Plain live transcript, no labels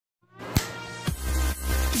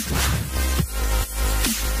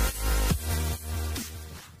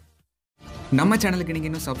நம்ம சேனலுக்கு நீங்கள்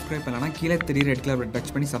இன்னும் சப்ஸ்கிரைப் பண்ணலாம் கீழே தெரிய ரெட் கலர் டச்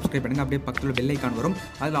பண்ணி சப்ஸ்கிரைப் பண்ணுங்கள். அப்படியே பக்கத்தில் பெல் ஐக்கான் வரும்.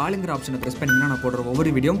 அதில் ஆளுங்கிற ஆப்ஷனை ப்ரெஸ் பண்ணிங்கன்னா நான் போடுற ஒவ்வொரு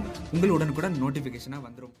வீடியோ உங்களுடன் கூட நோட்டிஃபிகேஷனாக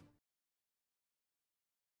வந்துடும்.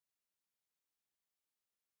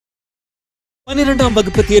 12ஆம்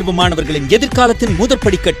வகுப்பு தேர்வு மாணவர்களின் எதிர்காலத்தின்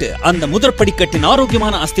முதற்படிக்கட்டு. அந்த முதற்படிக்கட்டின்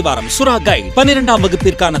ஆரோக்கியமான அஸ்திவாரம் சுரா கைட். 12ஆம்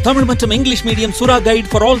வகுப்பிற்கான தமிழ் மற்றும் இங்கிலீஷ் மீடியம் சுரா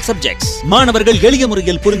கைட் ஃபார் ஆல் சப்ஜெக்ட்ஸ். மாணவர்கள் எளிய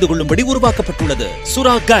முறையில் புரிந்து கொள்ளும்படி உருவாக்கப்பட்டுள்ளது.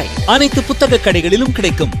 சுரா கைட் அனைத்து புத்தக கடைகளிலும்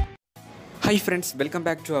கிடைக்கும். Hi friends, welcome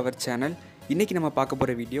back to our channel. இன்றைக்கி நம்ம பார்க்க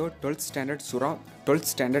போகிற வீடியோ 12th ஸ்டாண்டர்ட் சுரா 12th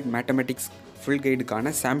standard mathematics full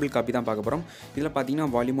கைடுக்கான sample copy தான் பார்க்க போகிறோம். இதில் பார்த்தீங்கன்னா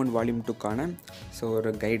Volume-1 Volume-2க்கான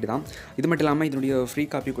ஒரு கைடு தான். இது மட்டும் இல்லாமல் இதனுடைய ஃப்ரீ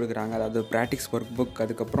காப்பி கொடுக்குறாங்க. அதாவது ப்ராக்டிக்ஸ் ஒர்க் புக்,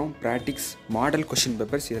 அதுக்கப்புறம் ப்ராக்டிக்ஸ் மாடல் கொஷின்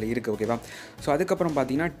பேப்பர்ஸ் இதில் இருக்குது. ஓகேவா? ஸோ அதுக்கப்புறம்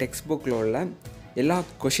பார்த்தீங்கன்னா டெக்ஸ்ட் புக்கில் உள்ள எல்லா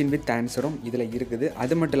கொஷின் வித் ஆன்சரும் இதில் இருக்குது.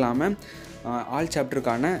 அது மட்டும் இல்லாமல் ஆல்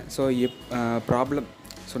சாப்டருக்கான ப்ராப்ளம்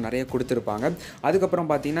நிறைய கொடுத்துருப்பாங்க. அதுக்கப்புறம்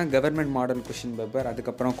பார்த்தீங்கன்னா கவர்மெண்ட் மாடல் கொஷின் பேப்பர்,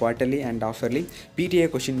 அதுக்கப்புறம் quarterly and ஆஃபர்லி PTA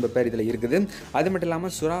question paper இதில் இருக்குது. அது மட்டும்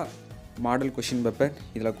இல்லாமல் சுரா மாடல் கொஷின் பேப்பர்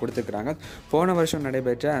இதில் கொடுத்துருக்குறாங்க. போன வருஷம்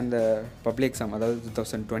நடைபெற்ற அந்த பப்ளிக் எக்ஸாம், அதாவது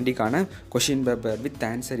 2020க்கான கொஷின் பேப்பர் வித்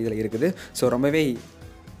ஆன்சர் இதில் இருக்குது. ஸோ ரொம்பவே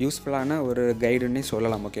யூஸ்ஃபுல்லான ஒரு கைடுன்னே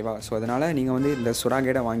சொல்லலாம். ஓகேவா? ஸோ அதனால் நீங்கள் இந்த சுரா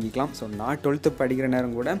கைடை வாங்கிக்கலாம். ஸோ நான் 12th படிக்கிற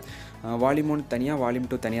நேரம் கூட Volume-1 தனியாக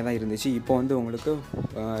Volume-2 தனியாக தான் இருந்துச்சு. இப்போ உங்களுக்கு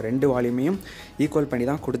 2 வால்யூமையும் ஈக்குவல் பண்ணி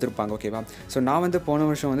தான் கொடுத்துருப்பாங்க. ஓகேவா? ஸோ நான் போன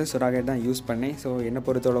வருஷம் சுரா கைட் தான் யூஸ் பண்ணேன். ஸோ என்னை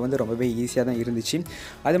பொறுத்தவரை ரொம்பவே ஈஸியாக தான் இருந்துச்சு.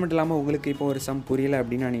 அது மட்டும் இல்லாமல் உங்களுக்கு இப்போ ஒரு சம் புரியலை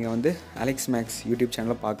அப்படின்னா நீங்கள் அலெக்ஸ் மேக்ஸ் யூடியூப்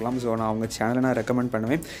சேனலில் பார்க்கலாம். ஸோ நான் அவங்க சேனலை நான் ரெக்கமெண்ட்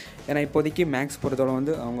பண்ணுவேன். ஏன்னா இப்போதைக்கு மேக்ஸ்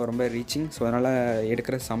பொறுத்தவரை அவங்க ரொம்ப ரீச்சிங். ஸோ அதனால்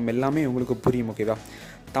எடுக்கிற சம் எல்லாமே உங்களுக்கு புரியும். ஓகேவா?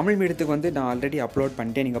 தமிழ் மீடியத்துக்கு நான் ஆல்ரெடி அப்லோட்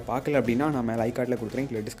பண்ணிட்டேன். நீங்கள் பார்க்கல அப்படின்னா நான் மேலே ஐகார்டில் கொடுக்குறேன்,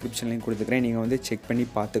 இல்லை டிஸ்கிரிப்ஷன்லையும் கொடுத்துக்கிறேன். நீங்கள் செக் பண்ணி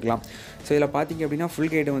பார்த்துக்கலாம். ஸோ இதில் பார்த்தீங்க அப்படின்னா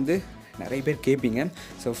ஃபுல் கைடு நிறைய பேர் கேட்பீங்க.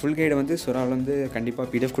 ஸோ ஃபுல் கைடு சுராவில் கண்டிப்பாக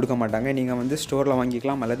PDF கொடுக்க மாட்டாங்க. நீங்கள் ஸ்டோரில்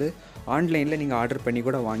வாங்கிக்கலாம், அல்லது ஆன்லைனில் நீங்கள் ஆர்டர் பண்ணி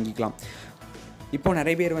கூட வாங்கிக்கலாம். இப்போது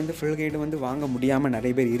நிறைய பேர் ஃபுல் கைடு வாங்க முடியாமல்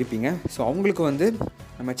நிறைய பேர் இருப்பீங்க. ஸோ அவங்களுக்கு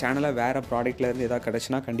நம்ம சேனலில் வேறு ப்ராடக்ட்லேருந்து எதாவது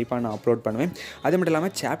கிடச்சுன்னா கண்டிப்பாக நான் அப்லோட் பண்ணுவேன். அது மட்டும்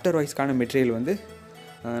இல்லாமல் சாப்டர் வைஸ்க்கான மெட்டீரியல்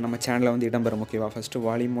நம்ம சேனலில் இடம்பெறும். ஓகேவா? ஃபஸ்ட்டு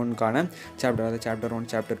Volume-1க்கான சாப்டர், அதாவது சாப்டர் 1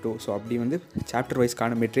 சாப்டர் 2, ஸோ அப்படி சாப்டர்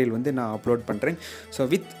வைஸ்க்கான மெட்டீரியல் நான் அப்லோட் பண்ணுறேன். So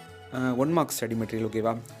with 1 mark study material.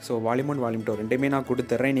 ஓகேவா? ஸோ Volume-1 Volume-2 ரெண்டுமே நான்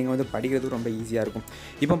கொடுத்துட்றேன். நீங்கள் படிக்கிறதுக்கு ரொம்ப ஈஸியாக இருக்கும்.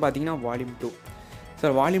 இப்போ பார்த்தீங்கன்னா Volume-2. ஸோ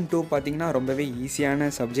Volume-2 பார்த்தீங்கன்னா ரொம்பவே ஈஸியான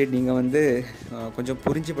சப்ஜெக்ட். நீங்கள் கொஞ்சம்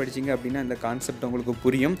புரிஞ்சு படிச்சிங்க அப்படின்னா இந்த கான்செப்ட் உங்களுக்கு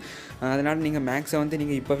புரியும். அதனால் நீங்கள் மேக்ஸை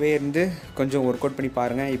நீங்கள் இப்போவே கொஞ்சம் ஒர்க் அவுட் பண்ணி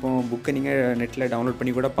பாருங்கள். இப்போ புக்கை நீங்கள் நெட்டில் டவுன்லோட்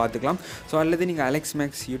பண்ணி கூட பார்த்துக்கலாம். ஸோ அல்லது நீங்கள் அலெக்ஸ்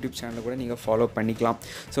மேக்ஸ் யூடியூப் சேனலில் கூட நீங்கள் ஃபாலோ பண்ணிக்கலாம்.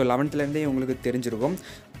 ஸோ 11th உங்களுக்கு தெரிஞ்சிருக்கும்.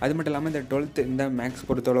 அது மட்டும் இல்லாமல் இந்த 12th இந்த மேக்ஸ்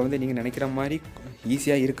பொறுத்தவரை நீங்கள் நினைக்கிற மாதிரி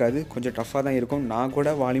ஈஸியாக இருக்காது, கொஞ்சம் டஃப்பாக தான் இருக்கும். நான்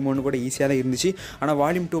கூட Volume-1 கூட ஈஸியாக தான் இருந்துச்சு. ஆனால்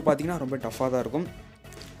Volume-2 பார்த்திங்கன்னா ரொம்ப டஃப்பாக தான் இருக்கும்.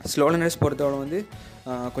 ஸ்லோ லேர்னர்ஸ் பொறுத்தவரை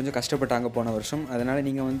கொஞ்சம் கஷ்டப்பட்டாங்க போன வருஷம். அதனால்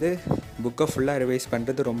நீங்கள் புக்கை ஃபுல்லாக ரிவைஸ்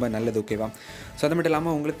பண்ணுறது ரொம்ப நல்லது. ஓகேவா? ஸோ அது மட்டும்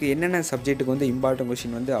இல்லாமல் உங்களுக்கு என்னென்ன சப்ஜெக்ட்டுக்கு இம்பார்ட்டன்ட்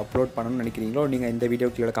கொஷின் அப்லோட் பண்ணணும்னு நினைக்கிறீங்களோ நீங்கள் இந்த வீடியோ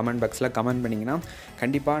கீழே கமெண்ட் பாக்ஸில் கமெண்ட் பண்ணிங்கன்னா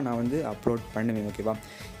கண்டிப்பாக நான் அப்லோட் பண்ணுவேன். ஓகேவா?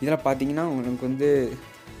 இதில் பார்த்தீங்கன்னா உங்களுக்கு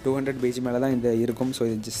 200 பேஜ் மேலே தான் இந்த இருக்கும். ஸோ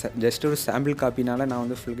இது ஜஸ்ட் ஒரு சாம்பிள் காப்பினால்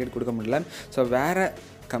நான் ஃபுல் கைட் கொடுக்க முடியல. ஸோ வேறு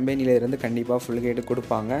கம்பெனியிலேருந்து கண்டிப்பாக ஃபுல் கைடு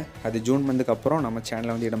கொடுப்பாங்க. அது ஜூன் மந்த்துக்கு அப்புறம் நம்ம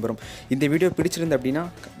சேனலில் இடம்பெறும். இந்த வீடியோ பிடிச்சிருந்து அப்படின்னா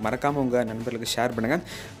மறக்காமல் உங்கள் நண்பர்களுக்கு ஷேர் பண்ணுங்கள்.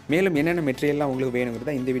 மேலும் என்னென்ன மெட்டீரியல்லாம் உங்களுக்கு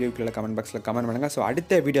வேணுங்கிறத இந்த வீடியோக்குள்ள கமெண்ட் பாக்ஸில் கமெண்ட் பண்ணுங்கள். ஸோ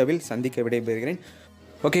அடுத்த வீடியோவில் சந்திக்க விடைபெறுகிறேன்.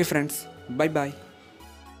 Okay friends, bye bye.